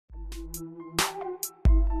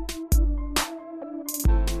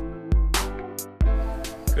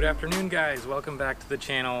Good afternoon guys, welcome back to the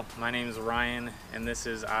channel. My name is Ryan and this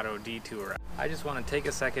is Auto Detour. I just want to take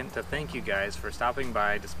a second to thank you guys for stopping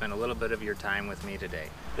by to spend a little bit of your time with me today.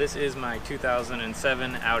 This is my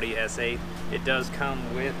 2007 Audi S8. It does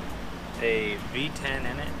come with a V10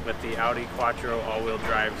 in it with the Audi Quattro all-wheel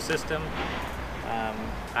drive system.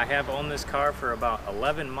 I have owned this car for about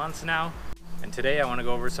 11 months now, and today I want to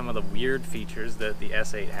go over some of the weird features that the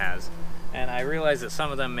S8 has. And I realize that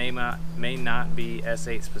some of them may not be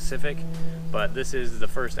S8 specific, but this is the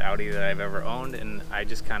first Audi that I've ever owned, and I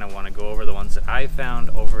just kind of want to go over the ones that I found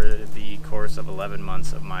over the course of 11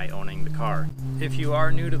 months of my owning the car. If you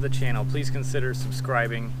are new to the channel, please consider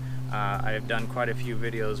subscribing. I have done quite a few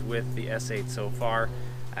videos with the S8 so far,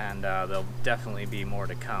 and there'll definitely be more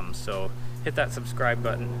to come. So hit that subscribe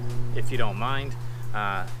button if you don't mind.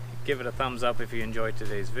 Give it a thumbs up if you enjoyed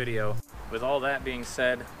today's video. With all that being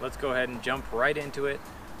said, let's go ahead and jump right into it.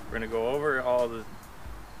 We're going to go over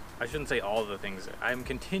I shouldn't say all the things. I'm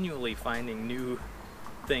continually finding new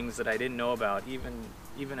things that I didn't know about,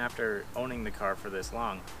 even after owning the car for this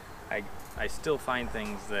long. I still find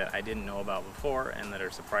things that I didn't know about before and that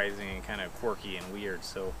are surprising and kind of quirky and weird.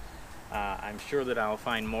 So I'm sure that I'll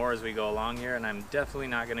find more as we go along here, and I'm definitely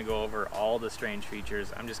not going to go over all the strange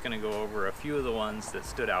features. I'm just going to go over a few of the ones that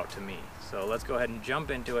stood out to me. So let's go ahead and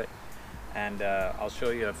jump into it, and I'll show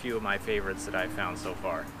you a few of my favorites that I've found so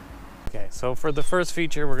far. Okay, so for the first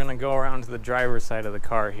feature, we're going to go around to the driver's side of the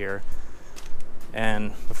car here.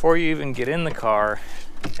 And before you even get in the car,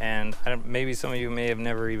 and maybe some of you may have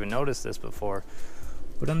never even noticed this before,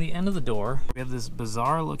 but on the end of the door, we have this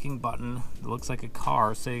bizarre looking button that looks like a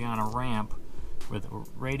car sitting on a ramp with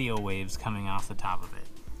radio waves coming off the top of it.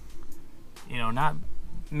 You know,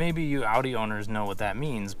 maybe you Audi owners know what that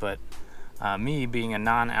means, but me being a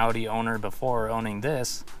non-Audi owner before owning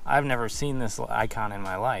this, I've never seen this icon in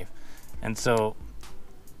my life. And so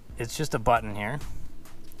it's just a button here.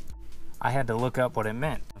 I had to look up what it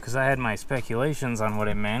meant because I had my speculations on what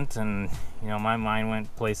it meant, and you know, my mind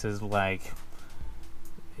went places like,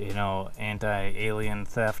 you know, anti-alien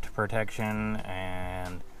theft protection,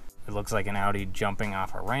 and it looks like an Audi jumping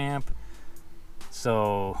off a ramp.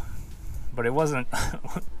 So, but it wasn't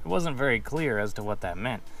it wasn't very clear as to what that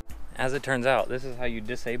meant. As it turns out, this is how you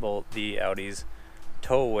disable the Audi's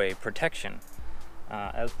tow-away protection.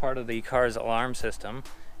 As part of the car's alarm system,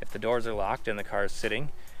 if the doors are locked and the car is sitting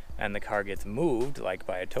and the car gets moved, like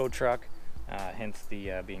by a tow truck, hence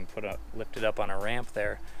the being lifted up on a ramp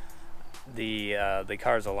there, the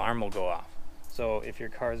car's alarm will go off. So if your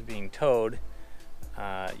car is being towed,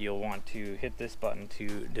 you'll want to hit this button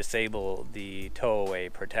to disable the tow-away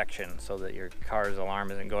protection so that your car's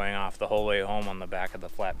alarm isn't going off the whole way home on the back of the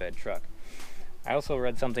flatbed truck. I also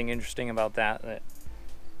read something interesting about that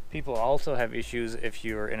people also have issues if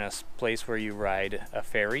you're in a place where you ride a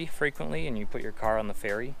ferry frequently and you put your car on the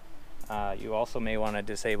ferry. You also may want to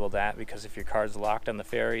disable that, because if your car's locked on the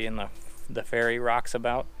ferry and the ferry rocks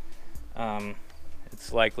about,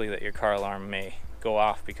 it's likely that your car alarm may go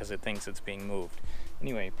off because it thinks it's being moved.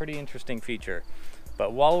 Anyway, pretty interesting feature.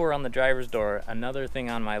 But while we're on the driver's door, another thing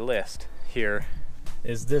on my list here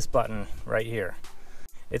is this button right here.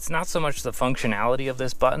 It's not so much the functionality of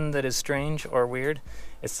this button that is strange or weird,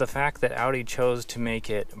 it's the fact that Audi chose to make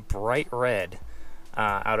it bright red.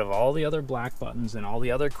 Out of all the other black buttons and all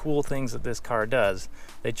the other cool things that this car does,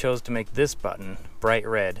 they chose to make this button bright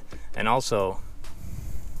red. And also,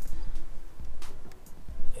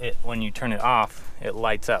 when you turn it off, it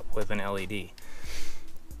lights up with an LED.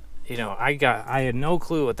 You know, I had no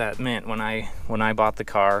clue what that meant when I bought the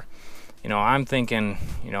car. You know, I'm thinking,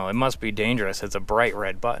 you know, it must be dangerous. It's a bright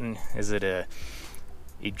red button. Is it a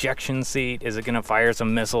ejection seat? Is it going to fire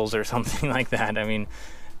some missiles or something like that? I mean,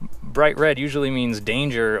 bright red usually means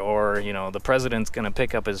danger, or, you know, the president's going to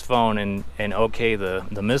pick up his phone and okay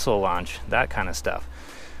the missile launch, that kind of stuff.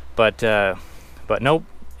 But nope,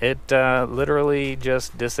 it literally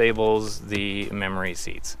just disables the memory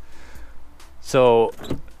seats. So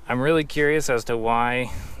I'm really curious as to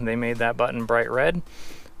why they made that button bright red.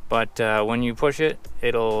 But when you push it,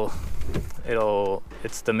 it's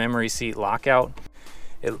the memory seat lockout.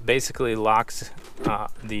 It basically locks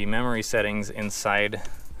the memory settings inside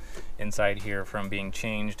here from being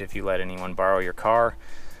changed if you let anyone borrow your car.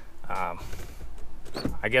 I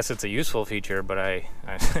guess it's a useful feature, but I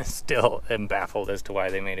still am baffled as to why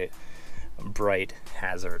they made it bright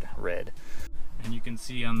hazard red. And you can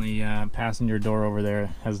see on the passenger door over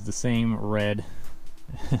there has the same red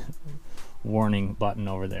warning button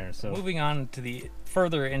over there. So moving on to the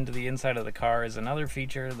further into the inside of the car is another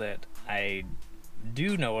feature that I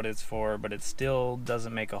do know what it's for, but it still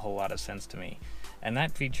doesn't make a whole lot of sense to me. And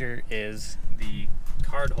that feature is the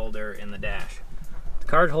card holder in the dash. The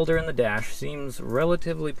card holder in the dash seems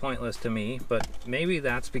relatively pointless to me, but maybe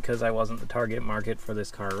that's because I wasn't the target market for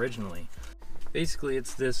this car originally. Basically,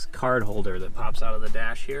 it's this card holder that pops out of the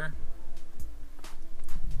dash here.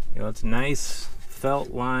 You know, it's nice,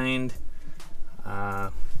 felt lined,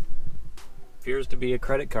 appears to be a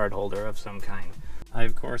credit card holder of some kind. I,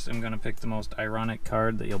 of course, am going to pick the most ironic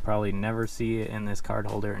card that you'll probably never see in this card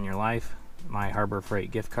holder in your life, my Harbor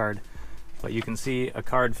Freight gift card. But you can see a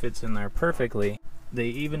card fits in there perfectly. They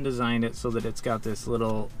even designed it so that it's got this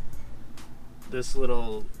little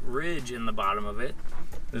ridge in the bottom of it.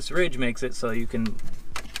 This ridge makes it so you can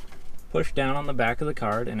push down on the back of the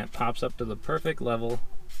card and it pops up to the perfect level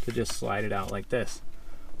to just slide it out like this.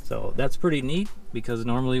 So that's pretty neat, because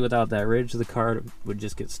normally without that ridge the card would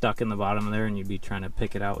just get stuck in the bottom of there and you'd be trying to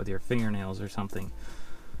pick it out with your fingernails or something.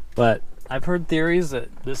 But I've heard theories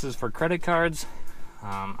that this is for credit cards.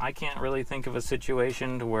 I can't really think of a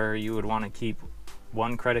situation to where you would want to keep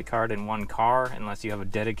one credit card in one car unless you have a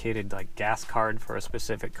dedicated like gas card for a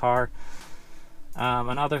specific car.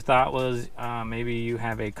 Another thought was maybe you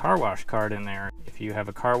have a car wash card in there. If you have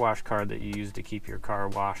a car wash card that you use to keep your car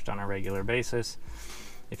washed on a regular basis,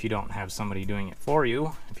 if you don't have somebody doing it for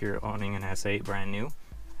you, if you're owning an S8 brand new.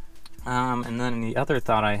 And then the other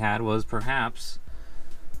thought I had was perhaps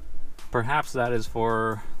that is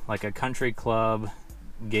for like a country club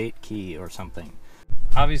gate key or something.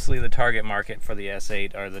 Obviously the target market for the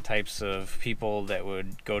S8 are the types of people that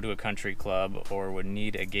would go to a country club or would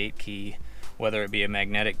need a gate key, whether it be a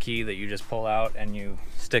magnetic key that you just pull out and you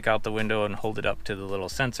stick out the window and hold it up to the little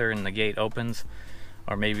sensor and the gate opens,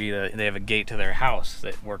 or maybe they have a gate to their house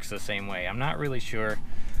that works the same way. I'm not really sure.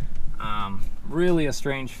 Really a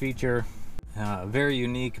strange feature, very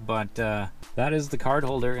unique, but that is the card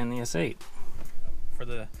holder in the S8. For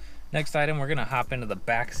the next item, we're gonna hop into the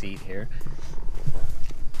back seat here.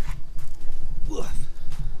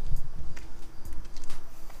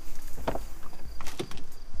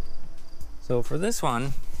 So for this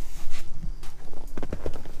one,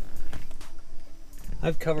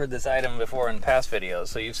 I've covered this item before in past videos,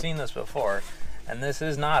 so you've seen this before, and this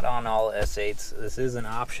is not on all S8s. This is an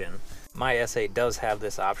option. My S8 does have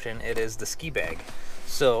this option. It is the ski bag.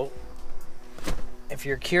 So if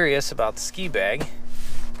you're curious about the ski bag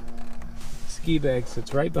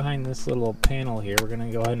sits right behind this little panel here. We're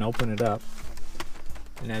gonna go ahead and open it up,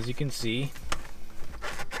 and as you can see,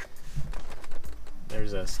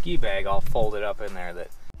 there's a ski bag all folded up in there that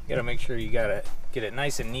you gotta make sure you gotta get it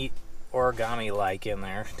nice and neat, origami like in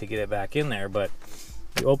there to get it back in there. But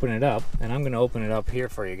you open it up, and I'm going to open it up here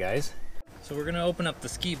for you guys. So we're going to open up the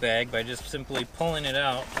ski bag by just simply pulling it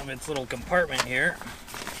out of its little compartment here.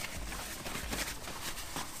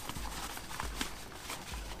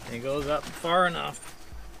 And it goes up far enough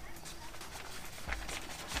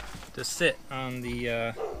to sit on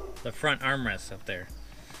the front armrest up there.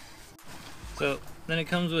 So then it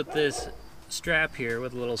comes with this strap here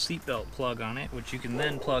with a little seatbelt plug on it, which you can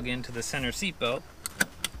then plug into the center seatbelt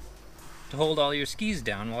to hold all your skis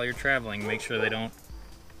down while you're traveling. Make sure they don't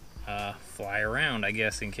fly around, I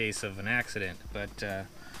guess, in case of an accident. But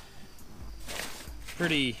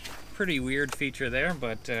pretty weird feature there.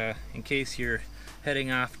 But in case you're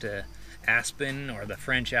heading off to Aspen or the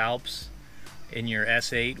French Alps in your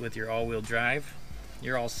S8 with your all-wheel drive,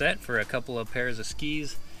 you're all set for a couple of pairs of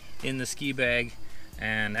skis in the ski bag.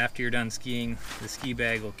 And after you're done skiing, the ski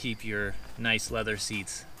bag will keep your nice leather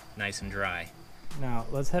seats nice and dry. Now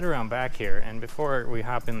let's head around back here, and before we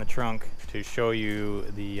hop in the trunk to show you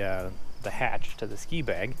the hatch to the ski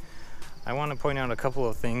bag, I want to point out a couple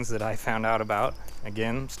of things that I found out about.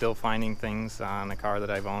 Again, still finding things on a car that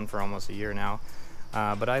I've owned for almost a year now,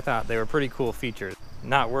 but I thought they were pretty cool features.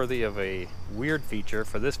 Not worthy of a weird feature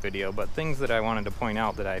for this video, but things that I wanted to point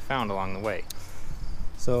out that I found along the way.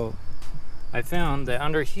 So I found that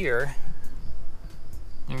under here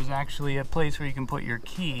there's actually a place where you can put your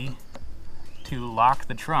key to lock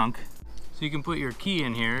the trunk. So you can put your key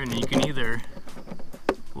in here and you can either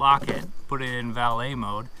lock it, put it in valet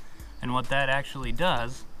mode, and what that actually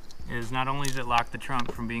does is not only does it lock the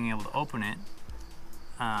trunk from being able to open it,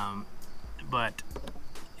 but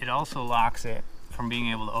it also locks it from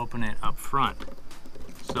being able to open it up front.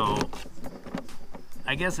 So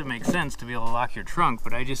I guess it makes sense to be able to lock your trunk,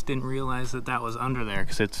 but I just didn't realize that that was under there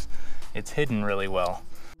because it's hidden really well.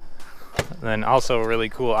 Then also really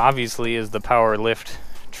cool, obviously, is the power lift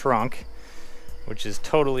trunk, which is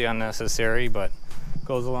totally unnecessary, but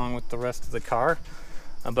goes along with the rest of the car.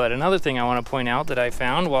 But another thing I want to point out that I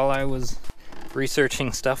found while I was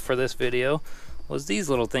researching stuff for this video was these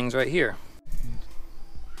little things right here.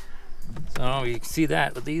 So you can see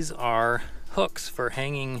that, but these are hooks for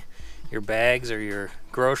hanging your bags or your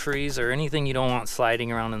groceries or anything you don't want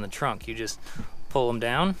sliding around in the trunk. You just pull them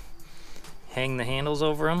down, hang the handles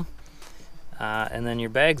over them, and then your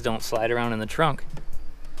bags don't slide around in the trunk.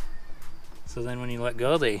 So then when you let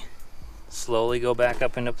go, they slowly go back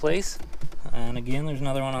up into place. And again, there's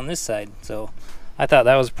another one on this side. So I thought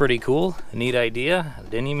that was pretty cool, a neat idea. I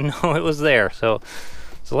didn't even know it was there. So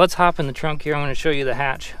let's hop in the trunk here. I'm going to show you the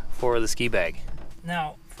hatch for the ski bag.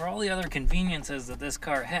 Now, for all the other conveniences that this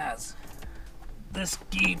car has, this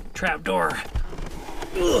ski trap door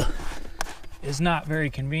is not very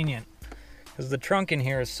convenient, because the trunk in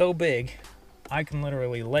here is so big. I can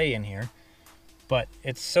literally lay in here, but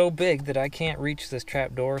it's so big that I can't reach this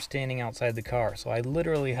trap door standing outside the car. So I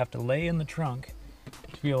literally have to lay in the trunk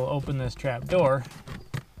to be able to open this trap door.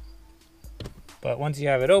 But once you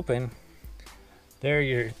have it open, there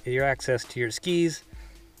your access to your skis.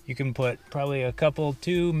 You can put probably a couple,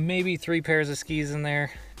 2, maybe 3 pairs of skis in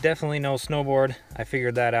there. Definitely no snowboard. I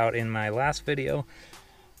figured that out in my last video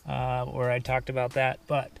where I talked about that,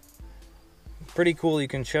 but pretty cool. You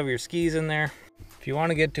can shove your skis in there. If you want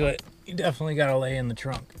to get to it, you definitely got to lay in the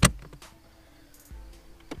trunk.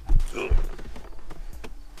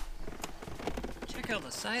 Check out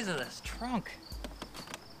the size of this trunk.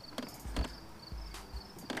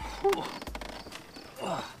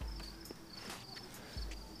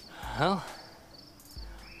 Well,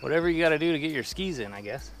 whatever you got to do to get your skis in, I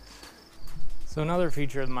guess. So another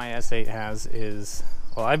feature my S8 has is,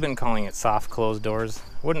 well, I've been calling it soft close doors.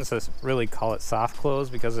 I wouldn't really call it soft close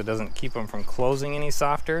because it doesn't keep them from closing any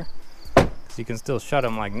softer, because you can still shut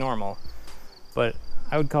them like normal. But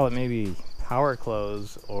I would call it maybe power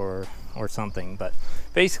close or something. But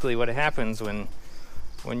basically what happens when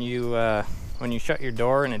you shut your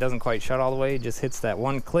door and it doesn't quite shut all the way, it just hits that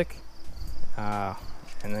one click, and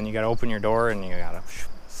then you got to open your door and you got to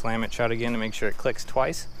slam it shut again to make sure it clicks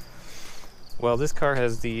twice. Well, this car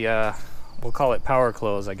has the we'll call it power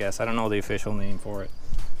close, I guess. I don't know the official name for it.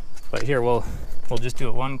 But here we'll just do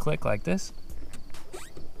it one click like this.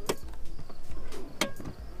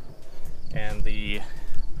 And the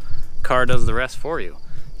car does the rest for you.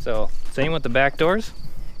 So same with the back doors.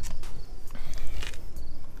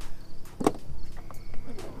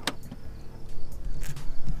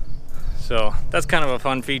 So that's kind of a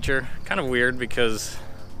fun feature. Kind of weird because,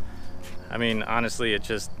 I mean, honestly,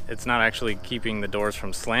 it's not actually keeping the doors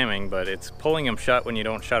from slamming, but it's pulling them shut when you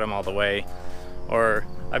don't shut them all the way. Or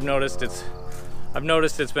I've noticed it's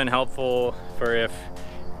been helpful for if,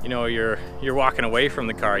 you know, you're walking away from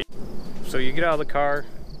the car. So you get out of the car,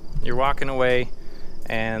 you're walking away,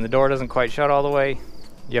 and the door doesn't quite shut all the way.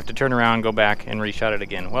 You have to turn around, go back, and reshut it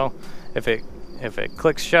again. Well, if it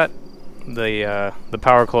clicks shut, the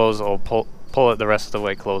power close will pull it the rest of the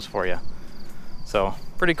way closed for you. So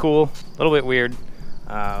pretty cool, a little bit weird.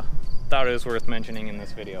 Thought it was worth mentioning in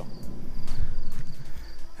this video.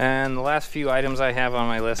 And the last few items I have on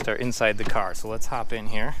my list are inside the car, so let's hop in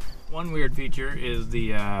here. One weird feature is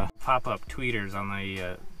the pop-up tweeters on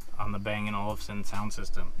the Bang & Olufsen sound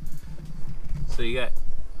system. So you got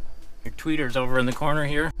your tweeters over in the corner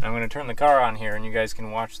here. I'm going to turn the car on here and you guys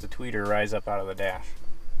can watch the tweeter rise up out of the dash.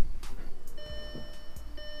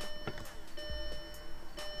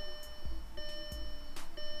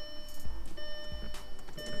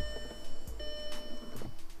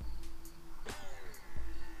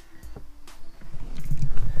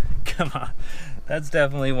 Come on, that's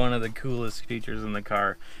definitely one of the coolest features in the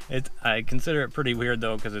car. I consider it pretty weird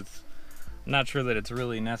though, because I'm not sure that it's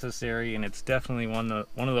really necessary, and it's definitely one of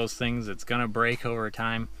those things that's gonna break over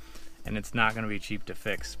time, and it's not gonna be cheap to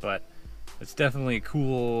fix. But it's definitely a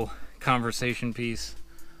cool conversation piece.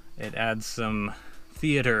 It adds some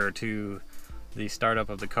theater to the startup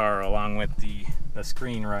of the car, along with the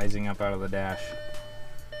screen rising up out of the dash.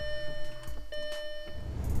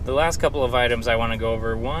 The last couple of items I want to go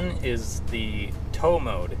over, one is the tow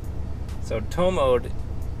mode. So tow mode,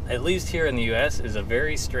 at least here in the US, is a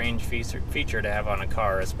very strange feature to have on a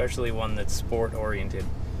car, especially one that's sport oriented,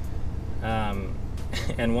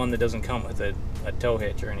 and one that doesn't come with a tow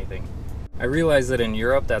hitch or anything. I realize that in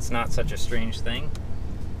Europe that's not such a strange thing,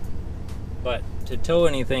 but to tow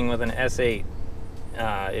anything with an S8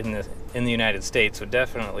 in the United States would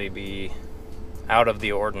definitely be out of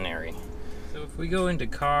the ordinary. So if we go into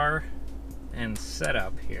car and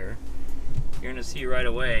setup here, you're going to see right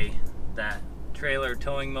away that trailer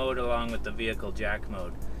towing mode along with the vehicle jack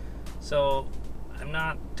mode. So I'm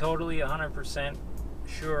not totally 100%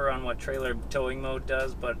 sure on what trailer towing mode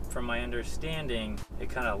does, but from my understanding, it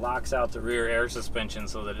kind of locks out the rear air suspension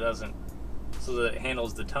so that it doesn't so that it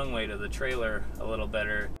handles the tongue weight of the trailer a little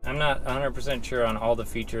better. I'm not 100% sure on all the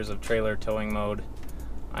features of trailer towing mode.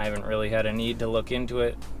 I haven't really had a need to look into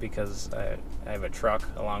it because I have a truck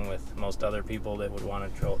along with most other people that would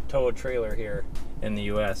want to tow a trailer here in the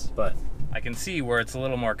US, but I can see where it's a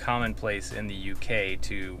little more commonplace in the UK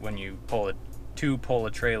to when you pull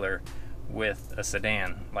a trailer with a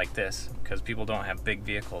sedan like this, because people don't have big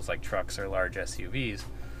vehicles like trucks or large SUVs,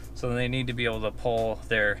 so they need to be able to pull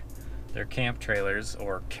their camp trailers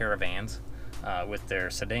or caravans with their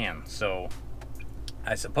sedan. So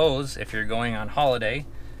I suppose if you're going on holiday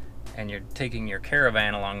and you're taking your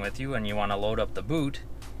caravan along with you and you want to load up the boot,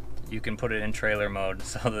 you can put it in trailer mode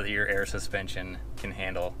so that your air suspension can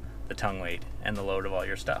handle the tongue weight and the load of all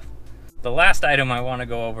your stuff. The last item I want to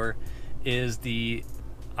go over is the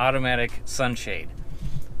automatic sunshade.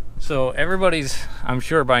 So everybody's, I'm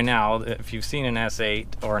sure by now, if you've seen an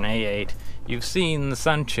S8 or an A8, you've seen the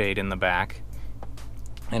sunshade in the back,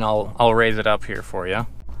 and I'll raise it up here for you.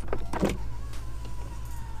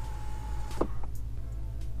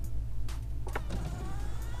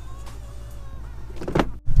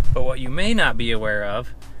 But what you may not be aware of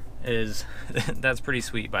is, that's pretty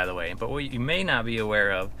sweet by the way, but what you may not be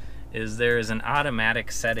aware of is there is an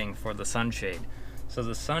automatic setting for the sunshade. So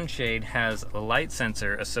the sunshade has a light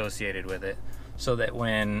sensor associated with it, so that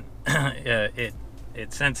when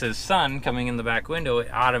it senses sun coming in the back window, it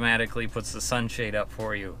automatically puts the sunshade up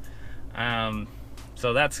for you.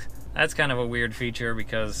 So that's kind of a weird feature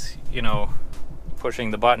because, you know,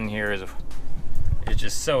 pushing the button here is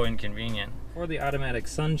just so inconvenient. For the automatic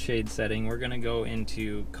sunshade setting, we're going to go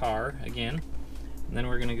into car again, and then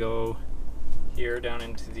we're going to go here down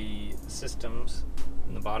into the systems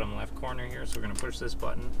in the bottom left corner here. So we're going to push this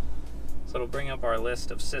button, so it'll bring up our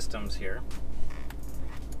list of systems here.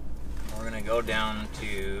 We're going to go down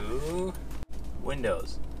to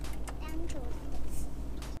Windows.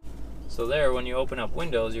 So there, when you open up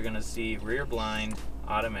Windows, you're going to see rear blind,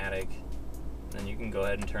 automatic, and then you can go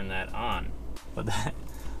ahead and turn that on. But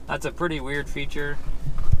that's a pretty weird feature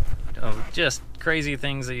of just crazy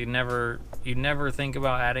things that you'd never think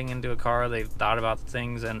about adding into a car. They've thought about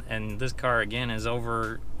things, and this car again is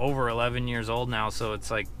over 11 years old now, so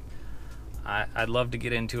it's like I'd love to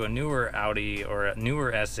get into a newer Audi or a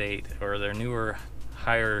newer S8 or their newer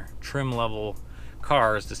higher trim level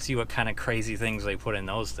cars to see what kind of crazy things they put in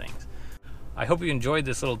those things. I hope you enjoyed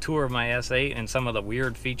this little tour of my S8 and some of the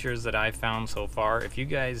weird features that I've found so far. If you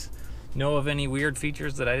guys know of any weird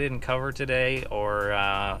features that I didn't cover today, or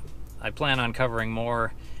I plan on covering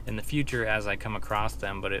more in the future as I come across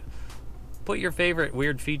them, but put your favorite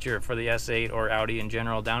weird feature for the S8 or Audi in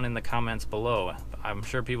general down in the comments below. I'm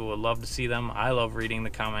sure people would love to see them. I love reading the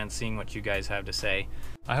comments, seeing what you guys have to say.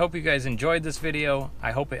 I hope you guys enjoyed this video.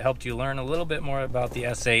 I hope it helped you learn a little bit more about the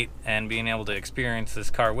S8 and being able to experience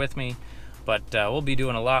this car with me. But we'll be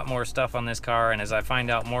doing a lot more stuff on this car, and as I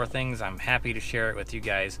find out more things, I'm happy to share it with you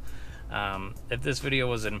guys. If this video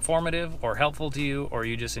was informative or helpful to you, or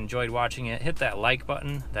you just enjoyed watching it, hit that like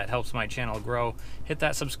button. That helps my channel grow. Hit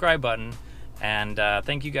that subscribe button, and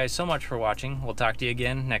thank you guys so much for watching. We'll talk to you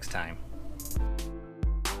again next time.